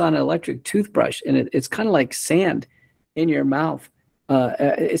toothpaste where it's on an electric toothbrush, and it's kind of like sand in your mouth.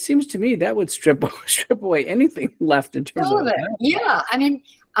 It seems to me that would strip away anything left in terms of it. Yeah, I mean,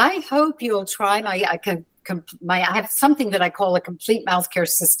 I hope you'll try I have something that I call a complete mouth care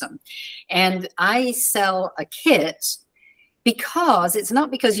system, and I sell a kit because it's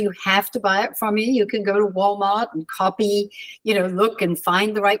not because you have to buy it from me. You can go to Walmart and copy, look and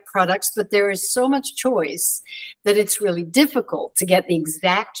find the right products, but there is so much choice that it's really difficult to get the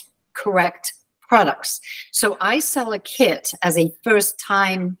exact correct products. So I sell a kit as a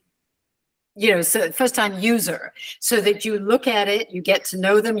first-time user, so that you look at it, you get to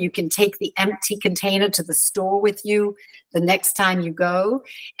know them, you can take the empty container to the store with you the next time you go,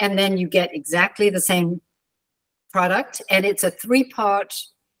 and then you get exactly the same product. And it's a 3-part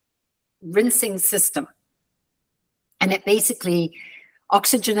rinsing system. And it basically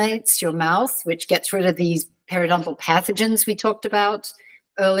oxygenates your mouth, which gets rid of these periodontal pathogens we talked about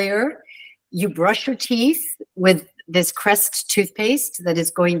earlier. You brush your teeth with this Crest toothpaste that is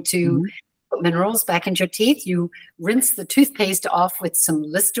going to put minerals back into your teeth. You rinse the toothpaste off with some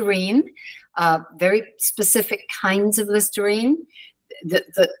Listerine, very specific kinds of Listerine that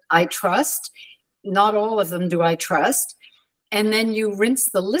I trust. Not all of them do I trust. And then you rinse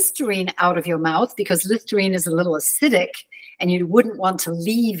the Listerine out of your mouth, because Listerine is a little acidic and you wouldn't want to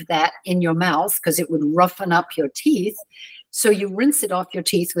leave that in your mouth because it would roughen up your teeth. So you rinse it off your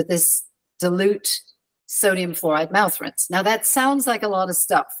teeth with this dilute sodium fluoride mouth rinse. Now that sounds like a lot of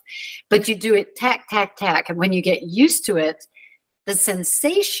stuff, but you do it tack, tack, tack. And when you get used to it, the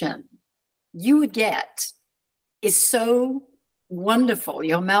sensation you would get is so wonderful.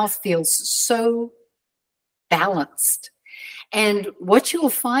 Your mouth feels so balanced. And what you'll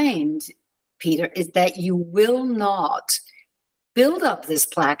find, Peter, is that you will not build up this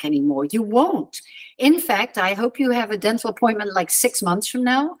plaque anymore. You won't. In fact, I hope you have a dental appointment like 6 months from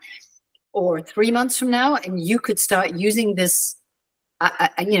now or 3 months from now, and you could start using this,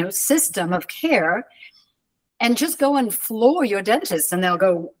 system of care, and just go and floor your dentist, and they'll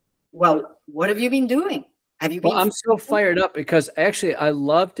go, "Well, what have you been doing? Have you been?" Well, I'm so fired up because actually I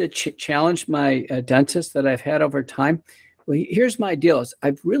love to challenge my dentist that I've had over time. Well, here's my deal: is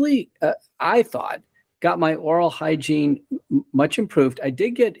I've really, I thought, got my oral hygiene much improved. I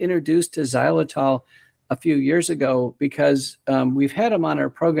did get introduced to xylitol a few years ago because we've had him on our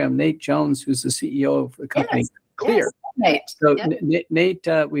program, Nate Jones, who's the CEO of the company Clear. Yes, so yes. Nate,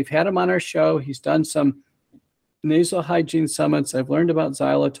 we've had him on our show. He's done some nasal hygiene summits. I've learned about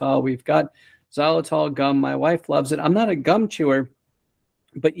xylitol. We've got xylitol gum. My wife loves it. I'm not a gum chewer,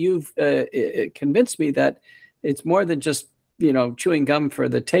 but you've convinced me that it's more than just chewing gum for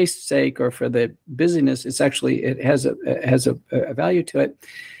the taste's sake or for the busyness. It's actually, it has a value to it.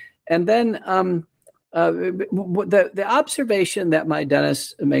 And then the observation that my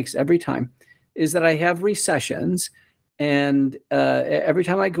dentist makes every time is that I have recessions, and every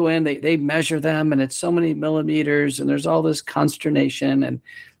time I go in, they measure them, and it's so many millimeters, and there's all this consternation,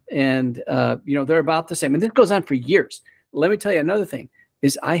 and they're about the same, and this goes on for years. Let me tell you another thing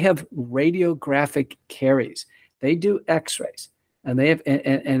is I have radiographic caries. They do x-rays, and they have,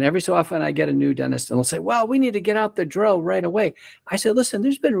 and every so often I get a new dentist and they'll say, "Well, we need to get out the drill right away." I said, "Listen,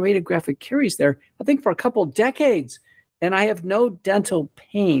 there's been radiographic caries there, I think, for a couple decades, and I have no dental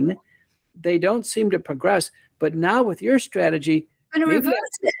pain. They don't seem to progress. But now with your strategy, I'm going to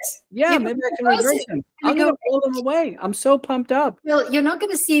reverse it. Yeah, maybe I can reverse them. I'm going to blow them away. I'm so pumped up." Well, you're not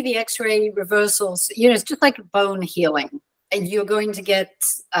going to see the x-ray reversals. It's just like bone healing. And you're going to get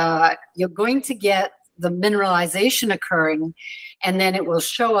the mineralization occurring, and then it will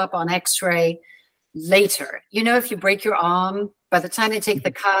show up on x-ray. later. If you break your arm, by the time they take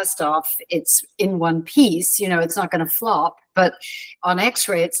the cast off, it's in one piece. It's not going to flop. But on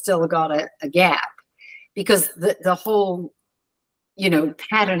X-ray, it's still got a gap because the whole,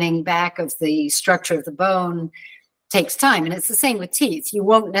 patterning back of the structure of the bone takes time. And it's the same with teeth. You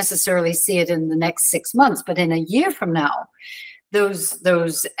won't necessarily see it in the next 6 months, but in a year from now,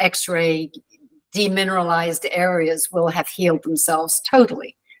 those X-ray demineralized areas will have healed themselves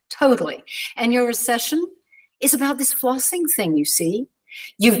totally. And your recession is about this flossing thing, you see.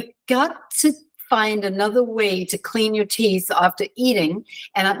 You've got to find another way to clean your teeth after eating.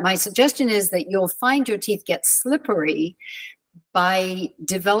 And my suggestion is that you'll find your teeth get slippery by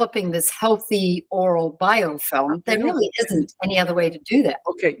developing this healthy oral biofilm. There really isn't any other way to do that.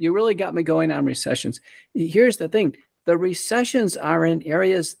 Okay, you really got me going on recessions. Here's the thing. The recessions are in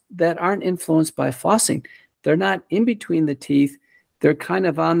areas that aren't influenced by flossing. They're not in between the teeth. They're kind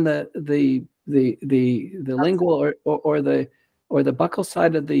of on the lingual or the buccal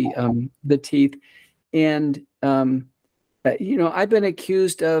side of the teeth. And I've been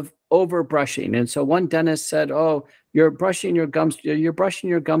accused of over brushing. And so one dentist said, "Oh, you're brushing your gums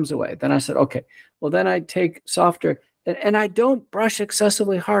away." Then I said, "Okay, well then I take softer." And I don't brush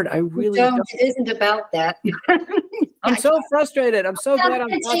excessively hard. I really don't. It isn't about that. I'm so frustrated. I'm so glad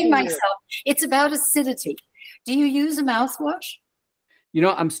I'm talking myself. It's about acidity. Do you use a mouthwash?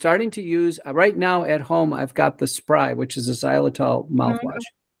 I'm starting to use right now at home. I've got the Spry, which is a xylitol mouthwash.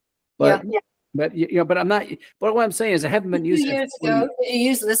 But I'm not. But what I'm saying is, I haven't been using. Years ago, did you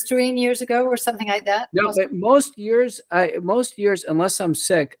use Listerine years ago or something like that? No, but most years, unless I'm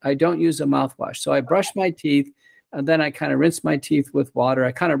sick, I don't use a mouthwash. So I brush my teeth, and then I kind of rinse my teeth with water.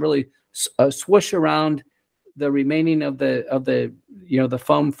 I kind of really swoosh around the remaining of the the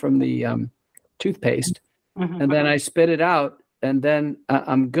foam from the toothpaste, and then I spit it out. And then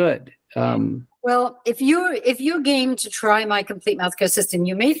I'm good. Well, if you're game to try my complete mouth care system,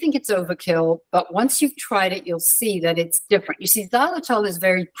 you may think it's overkill, but once you've tried it, you'll see that it's different. You see, xylitol is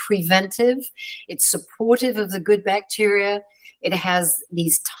very preventive. It's supportive of the good bacteria. It has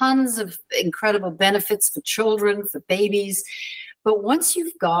these tons of incredible benefits for children, for babies. But once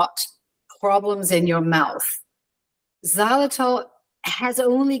you've got problems in your mouth, xylitol has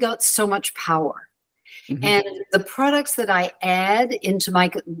only got so much power. And the products that I add into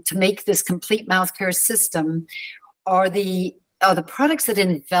to make this complete mouth care system are the products that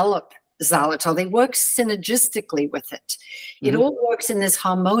envelop xylitol. They work synergistically with it. It all works in this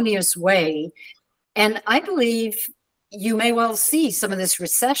harmonious way. And I believe you may well see some of this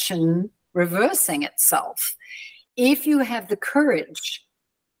recession reversing itself if you have the courage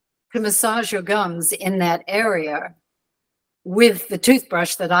to massage your gums in that area with the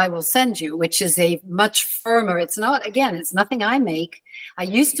toothbrush that I will send you, which is a much firmer. It's nothing I make. I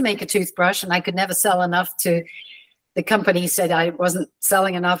used to make a toothbrush and I could never sell enough to, the company said I wasn't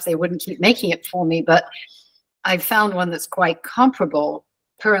selling enough. They wouldn't keep making it for me, but I found one that's quite comparable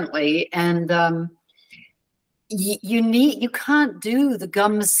currently. And you can't do the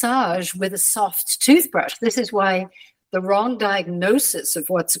gum massage with a soft toothbrush. This is why the wrong diagnosis of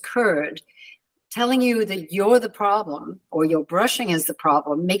what's occurred, telling you that you're the problem or your brushing is the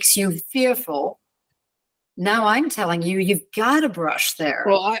problem, makes you fearful. Now I'm telling you, you've got to brush there.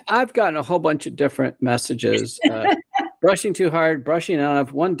 Well, I've gotten a whole bunch of different messages. Brushing too hard, brushing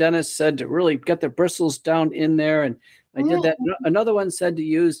enough. One dentist said to really get the bristles down in there, and I did that. Another one said to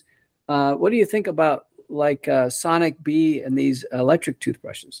use, what do you think about like Sonic B and these electric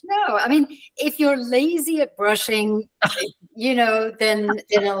toothbrushes? No, I mean, if you're lazy at brushing, then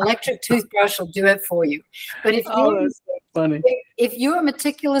an electric toothbrush will do it for you. But if that's so funny. If you're a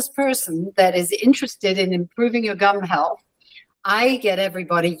meticulous person that is interested in improving your gum health, I get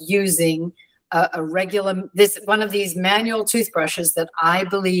everybody using a regular, one of these manual toothbrushes that I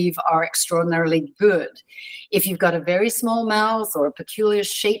believe are extraordinarily good. If you've got a very small mouth or a peculiar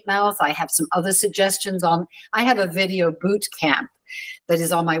shaped mouth, I have some other suggestions I have a video boot camp that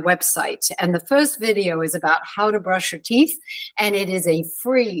is on my website. And the first video is about how to brush your teeth. And it is a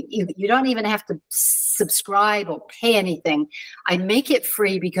free, you don't even have to subscribe or pay anything. I make it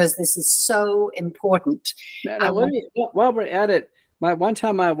free because this is so important. Now, while we're at it, one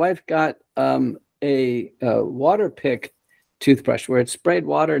time my wife got a water pick toothbrush where it sprayed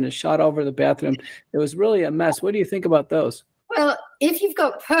water and it shot over the bathroom. It was really a mess. What do you think about those? Well, if you've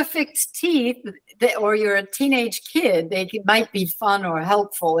got perfect teeth or you're a teenage kid, they might be fun or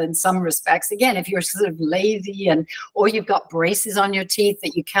helpful in some respects. Again, if you're sort of lazy or you've got braces on your teeth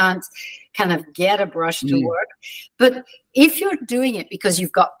that you can't kind of get a brush to work. But if you're doing it because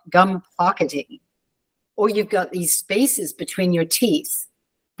you've got gum pocketing or you've got these spaces between your teeth,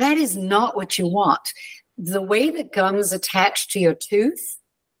 That is not what you want. The way that gums attach to your tooth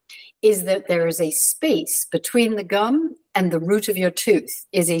is that there is a space between the gum and the root of your tooth,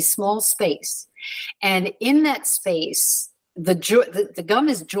 is a small space. And in that space, the gum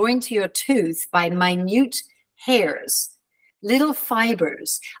is joined to your tooth by minute hairs, little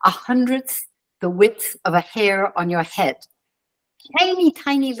fibers, 1/100th the width of a hair on your head. Tiny,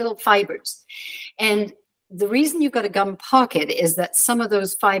 tiny little fibers. And the reason you've got a gum pocket is that some of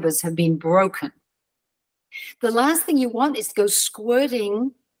those fibers have been broken. The last thing you want is to go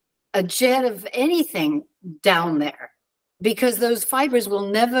squirting a jet of anything down there, because those fibers will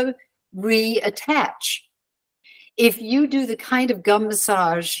never reattach. If you do the kind of gum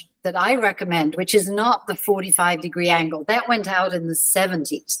massage that I recommend, which is not the 45-degree angle, that went out in the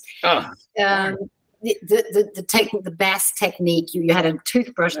 70s. The Bass technique, you had a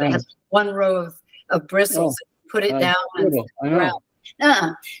toothbrush that had one row of bristles, put it down and around.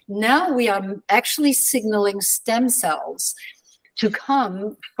 Now we are actually signaling stem cells to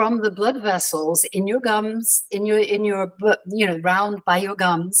come from the blood vessels in your gums, in your round by your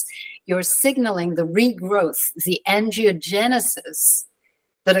gums. You're signaling the regrowth, the angiogenesis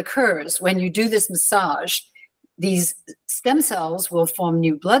that occurs when you do this massage. These stem cells will form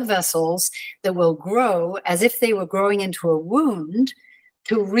new blood vessels that will grow as if they were growing into a wound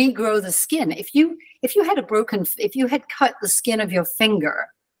to regrow the skin. If you had cut the skin of your finger,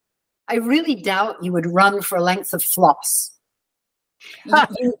 I really doubt you would run for a length of floss.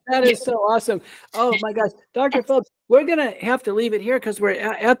 That is so awesome. Oh my gosh, Dr. Phillips, we're going to have to leave it here because we're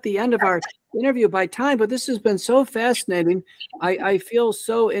at the end of our interview by time, but this has been so fascinating. I feel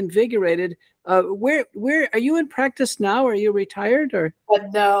so invigorated. Where are you in practice now? Are you retired or?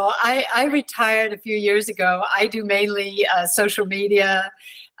 No, I retired a few years ago. I do mainly social media.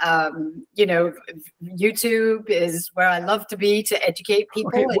 YouTube is where I love to be to educate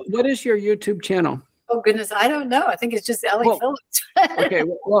people. Okay, what is your YouTube channel? Oh goodness, I don't know. I think it's just Ellie Phillips. Okay,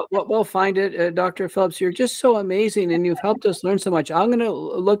 we'll find it. Dr. Phillips, you're just so amazing, and you've helped us learn so much. I'm going to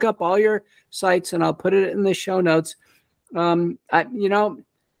look up all your sites, and I'll put it in the show notes. I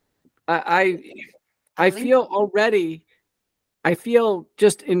feel already. I feel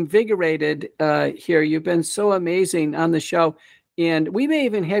just invigorated here. You've been so amazing on the show. And we may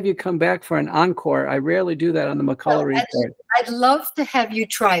even have you come back for an encore. I rarely do that on the McCullough Report. I'd love to have you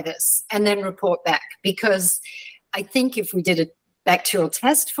try this and then report back, because I think if we did a bacterial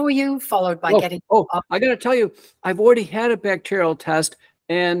test for you, followed by getting... I got to tell you, I've already had a bacterial test,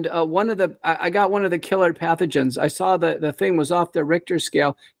 and I got one of the killer pathogens. I saw the thing was off the Richter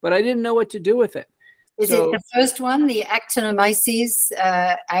scale, but I didn't know what to do with it. Is it the first one, the Actinomyces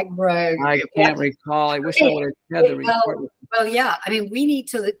agra? I can't recall. I wish I would have had the report. Well, yeah. I mean, we need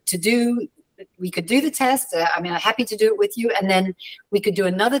to do. We could do the test. I'm happy to do it with you, and then we could do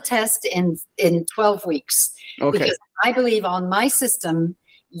another test in 12 weeks. Okay. Because I believe on my system,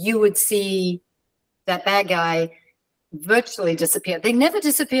 you would see that bad guy virtually disappear. They never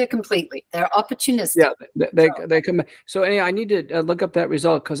disappear completely. They're opportunistic. Yeah, they come. So anyway, I need to look up that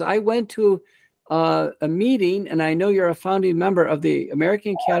result, because I went to a meeting, and I know you're a founding member of the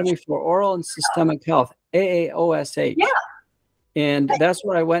American Academy for Oral and Systemic Health, AAOSH. Yeah. And that's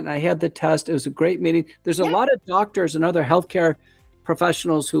where I went, and I had the test. It was a great meeting. There's a lot of doctors and other healthcare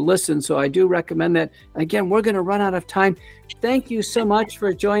professionals who listen, so I do recommend that. Again, we're going to run out of time. Thank you so much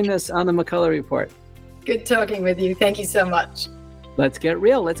for joining us on the McCullough Report. Good talking with you. Thank you so much. Let's get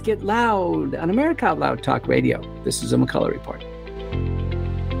real. Let's get loud on America Out Loud Talk Radio. This is a McCullough Report.